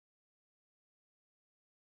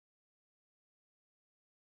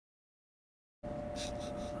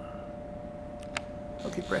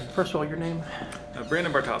Okay, Branden, first of all, your name?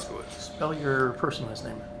 Branden Bartoskewitz. Spell your first and last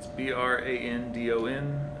name. It's Brandon,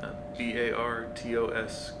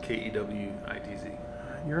 Bartoskewitz.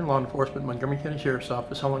 You're in law enforcement, Montgomery County Sheriff's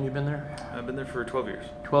Office. How long you been there? I've been there for 12 years.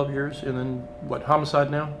 12 years, and then what, homicide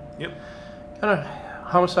now? Yep. Kind of,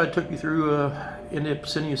 homicide took you through, ended up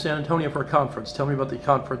sending you to San Antonio for a conference. Tell me about the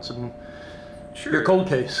conference and your cold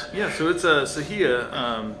case. Yeah, so it's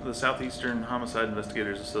SAHIA, the Southeastern Homicide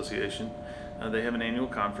Investigators Association. They have an annual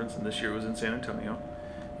conference, and this year it was in San Antonio.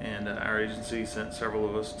 And our agency sent several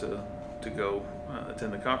of us to go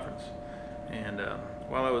attend the conference. And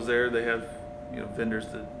while I was there, they have vendors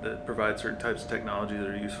that provide certain types of technology that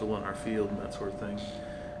are useful in our field and that sort of thing.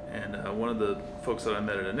 And one of the folks that I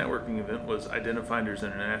met at a networking event was Identifinders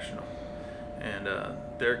International. And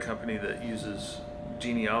they're a company that uses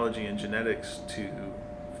genealogy and genetics to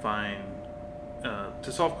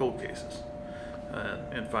solve cold cases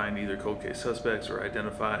and find either cold case suspects or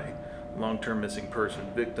identify long-term missing person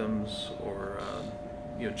victims or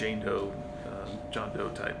Jane Doe, John Doe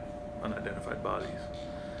type unidentified bodies.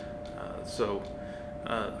 So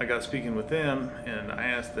I got speaking with them, and I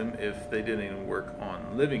asked them if they did any work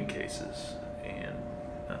on living cases, and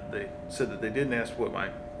they said that they didn't ask what my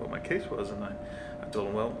case was, and I told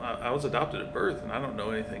them, well, I was adopted at birth, and I don't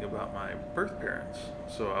know anything about my birth parents,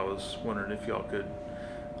 so I was wondering if y'all could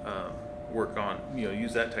work on,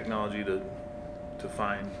 use that technology to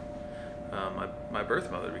find my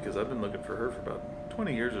birth mother, because I've been looking for her for about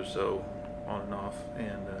 20 years or so, on and off,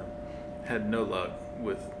 and had no luck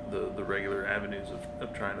with the regular avenues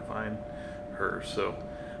of trying to find her. So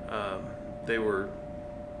they were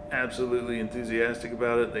absolutely enthusiastic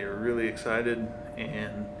about it. They were really excited,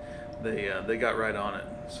 and they got right on it.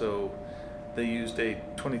 So they used a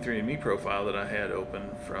 23andMe profile that I had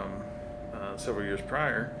open from several years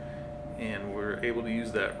prior, and were able to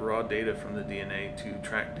use that raw data from the DNA to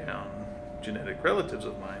track down genetic relatives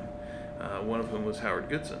of mine. One of whom was Howard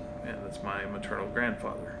Goodson, and that's my maternal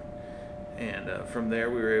grandfather. And from there,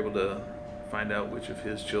 we were able to find out which of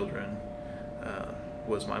his children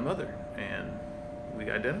was my mother, and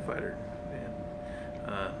we identified her.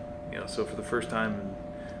 And so for the first time in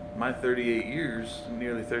my 38 years,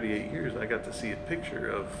 nearly 38 years, I got to see a picture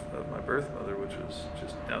of my birth mother, which was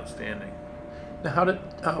just outstanding. Now,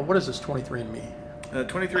 what is this 23andMe?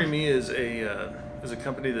 23andMe is a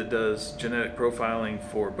company that does genetic profiling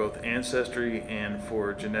for both ancestry and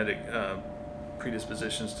for genetic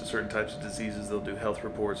predispositions to certain types of diseases. They'll do health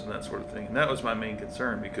reports and that sort of thing. And that was my main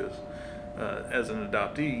concern, because as an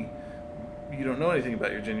adoptee, you don't know anything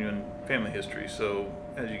about your genuine family history. So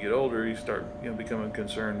as you get older, you start becoming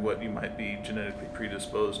concerned what you might be genetically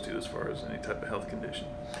predisposed to as far as any type of health condition.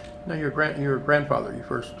 Now, your grandfather, you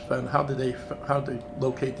first found. How did they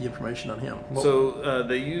locate the information on him? So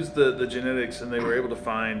they used the genetics, and they were able to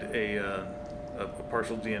find a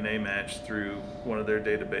partial DNA match through one of their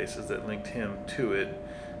databases that linked him to it,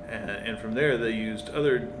 and from there they used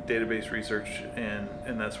other database research and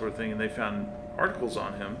that sort of thing, and they found articles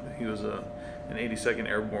on him. He was an 82nd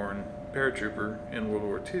Airbourne paratrooper in World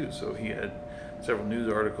War II, so he had several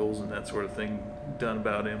news articles and that sort of thing done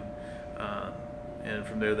about him. And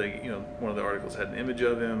from there, one of the articles had an image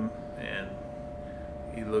of him, and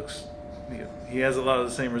he looks, he has a lot of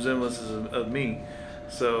the same resemblances of me.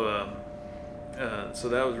 So so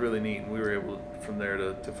that was really neat. We were able from there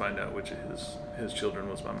to find out which of his children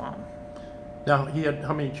was my mom. Now, he had,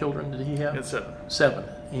 how many children did he have? He had 7. 7,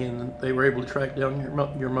 and they were able to track down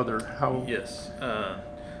your mother. How? Yes.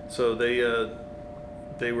 So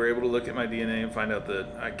they were able to look at my DNA and find out that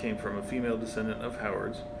I came from a female descendant of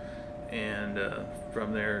Howard's, and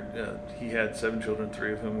from there he had 7 children,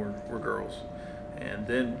 3 of whom were girls. And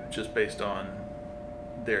then just based on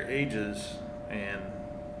their ages, and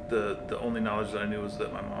the only knowledge that I knew was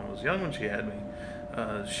that my mom was young when she had me,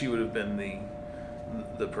 she would have been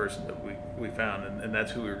the person that we found, and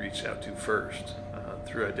that's who we reached out to first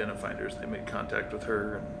through Identifinders. They made contact with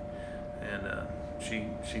her, and she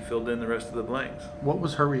filled in the rest of the blanks. What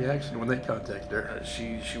was her reaction when they contacted her?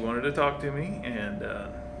 She wanted to talk to me, and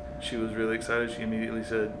she was really excited. She immediately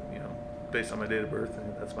said, based on my date of birth,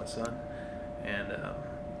 that's my son, and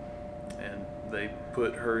they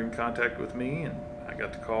put her in contact with me, and I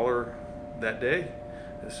got to call her that day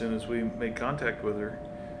as soon as we made contact with her,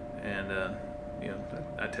 and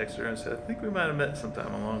I texted her and said, I think we might have met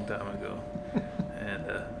sometime a long time ago. And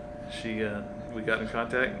we got in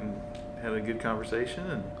contact and had a good conversation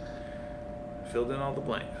and filled in all the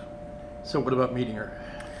blanks. So what about meeting her?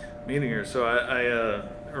 Meeting her. So I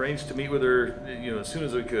arranged to meet with her as soon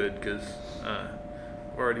as we could, because I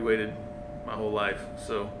already waited my whole life.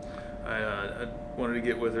 So I wanted to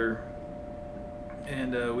get with her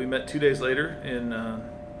And we met 2 days later in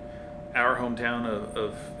our hometown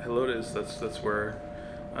of Helotes. That's where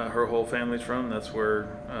her whole family's from. That's where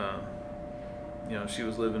she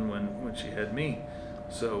was living when she had me.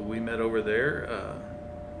 So we met over there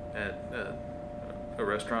at a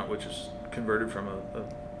restaurant, which is converted from a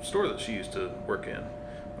store that she used to work in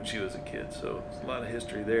when she was a kid. So there's a lot of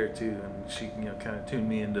history there too, and she kind of tuned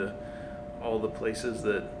me into all the places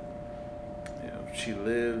that she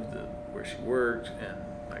lived, where she worked, and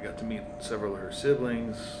I got to meet several of her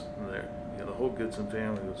siblings. The whole Goodson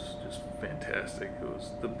family was just fantastic. It was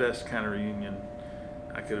the best kind of reunion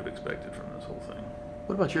I could have expected from this whole thing.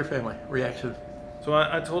 What about your family reaction? So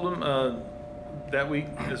I told them that week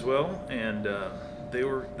as well, and they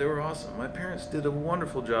were awesome. My parents did a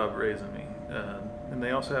wonderful job raising me, and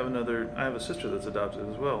they also have I have a sister that's adopted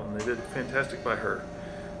as well, and they did fantastic by her.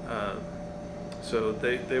 So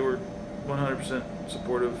they were 100%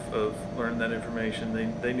 supportive of learning that information.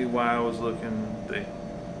 They knew why I was looking. They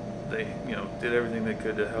did everything they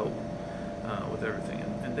could to help with everything,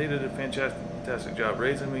 and they did a fantastic job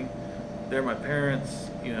raising me. They're my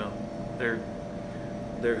parents. They're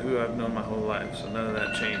who I've known my whole life, so none of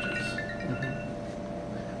that changes.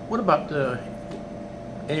 Mm-hmm. What about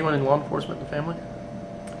anyone in law enforcement in the family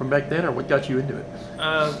from back then, or what got you into it?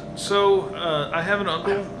 So I have an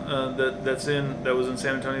uncle that was in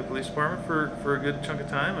San Antonio Police Department for a good chunk of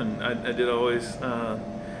time, and I did always I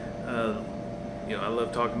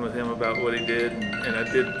love talking with him about what he did, and I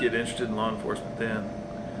did get interested in law enforcement then.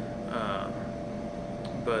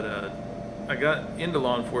 But I got into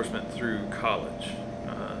law enforcement through college.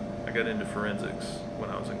 I got into forensics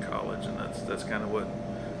when I was in college, and that's kind of what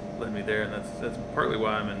led me there, and that's partly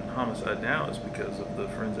why I'm in homicide now, is because of the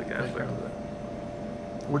forensic aspect of that.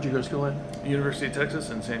 Where'd you go to school at? University of Texas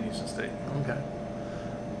and San Houston State. Okay.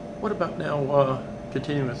 What about now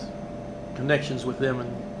continuing with connections with them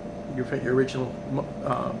and your original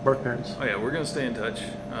birth parents? Oh yeah, we're going to stay in touch.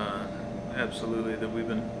 Absolutely. That we've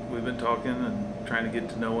been talking and trying to get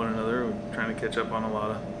to know one another. We're trying to catch up on a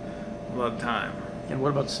lot of time. And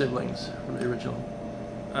what about siblings from the original?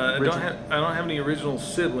 I don't have any original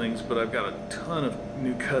siblings, but I've got a ton of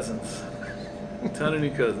new cousins.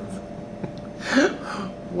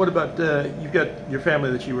 What about you've got your family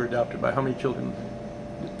that you were adopted by? How many children?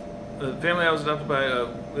 The family I was adopted by,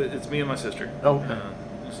 it's me and my sister. Okay.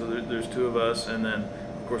 So there's two of us, and then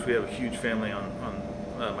of course we have a huge family on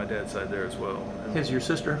my dad's side there as well. Has your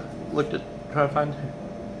sister looked at trying to find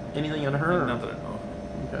anything on her? Not that I know of.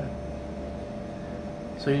 Okay.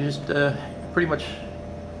 So you just pretty much,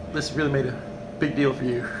 this really made a big deal for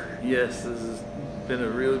you. Yes, this has been a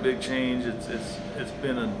really big change. It's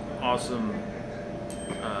been an awesome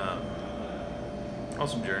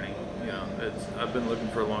journey. I've been looking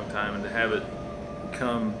for a long time, and to have it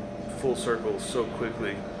come full circle so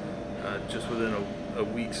quickly, just within a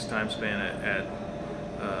week's time span at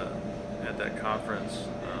that conference.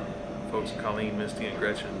 Folks, Colleen, Misty, and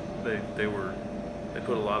Gretchen, they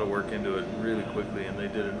put a lot of work into it really quickly, and they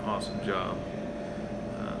did an awesome job.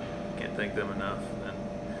 Can't thank them enough.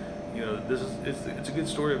 And it's a good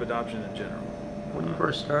story of adoption in general. When you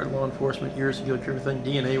first started law enforcement years ago, did you ever think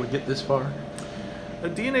DNA would get this far?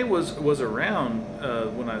 DNA was around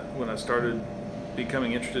when I started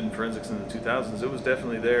becoming interested in forensics in the 2000s. It was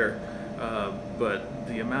definitely there, but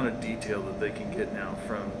the amount of detail that they can get now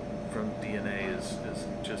from DNA is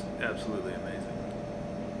just absolutely amazing.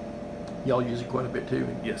 Y'all use it quite a bit too.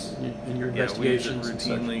 Yes. In your investigations. Yeah,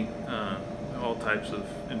 we use it routinely. All types of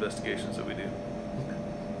investigations that we do. Okay.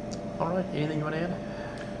 All right. Anything you want to add?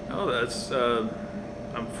 No, that's.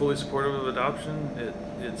 I'm fully supportive of adoption. It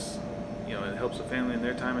helps a family in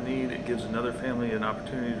their time of need. It gives another family an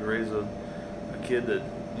opportunity to raise a kid that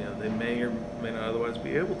they may or may not otherwise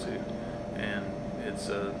be able to, and it's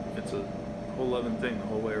a whole loving thing the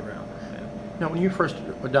whole way around. Yeah. Now, when you first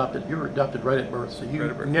adopted, you were adopted right at birth, so you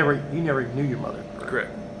never knew your mother.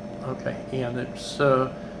 Correct. Okay, and it's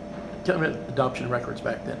tell me about adoption records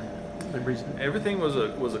back then. Everything was a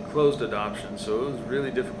closed adoption, so it was really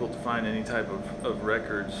difficult to find any type of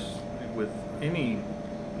records with any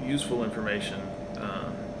useful information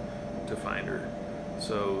to find her.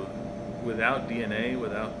 So without DNA,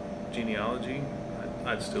 without genealogy,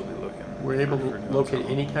 I'd still be looking. Were you able to locate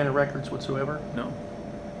any kind of records whatsoever? No.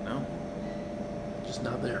 Just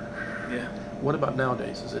not there. Yeah. What about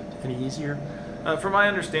nowadays? Is it any easier? From my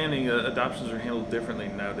understanding, adoptions are handled differently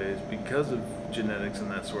nowadays because of genetics and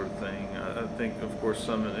that sort of thing. I think, of course,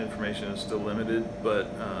 some information is still limited, but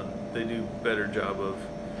they do a better job of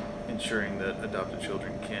ensuring that adopted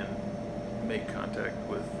children can make contact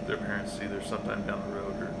with their parents either sometime down the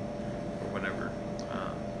road or whenever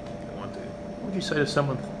they want to. What would you say to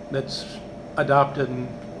someone that's adopted and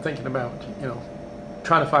thinking about,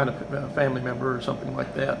 trying to find a family member or something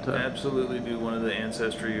like that? Absolutely do one of the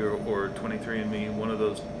Ancestry or 23andMe, one of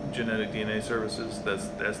those genetic DNA services.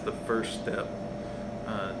 That's the first step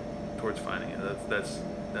towards finding it. That's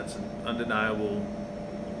an undeniable,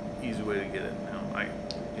 easy way to get it. Now, I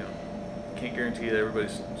can't guarantee that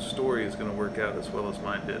everybody's story is going to work out as well as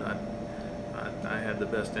mine did. I had the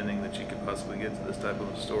best ending that you could possibly get to this type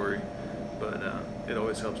of a story, but it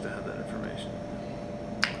always helps to have that information.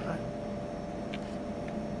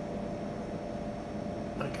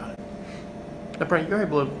 I got it. Now, Branden, you're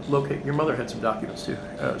able to locate, your mother had some documents too,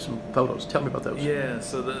 some photos. Tell me about those. Yeah,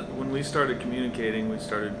 so when we started communicating, we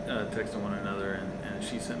started texting one another, and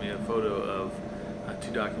she sent me a photo of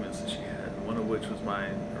 2 documents that she had, one of which was my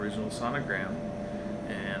original sonogram,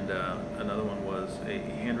 and another one was a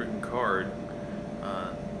handwritten card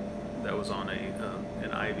that was on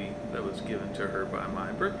an ivy that was given to her by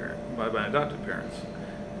my my adopted parents.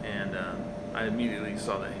 And I immediately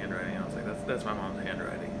saw that handwriting. I was like, that's my mom's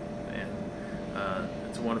handwriting, and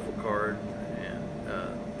it's a wonderful card,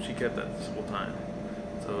 and she kept that this whole time.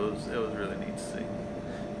 So it was really neat to see.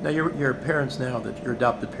 Now, your parents now, your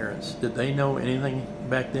adopted parents, did they know anything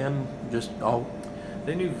back then? Just all?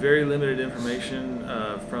 They knew very limited information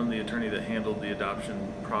from the attorney that handled the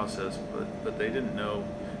adoption process, but they didn't know.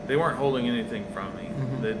 They weren't holding anything from me.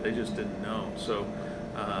 Mm-hmm. They just didn't know. So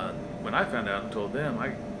when I found out and told them,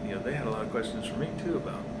 they had a lot of questions for me too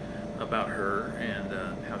about her and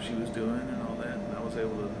how she was doing and all that. And I was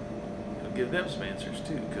able to give them some answers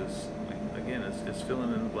too, because again, it's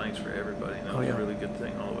filling in the blanks for everybody. And that was a really good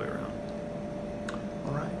thing all the way around.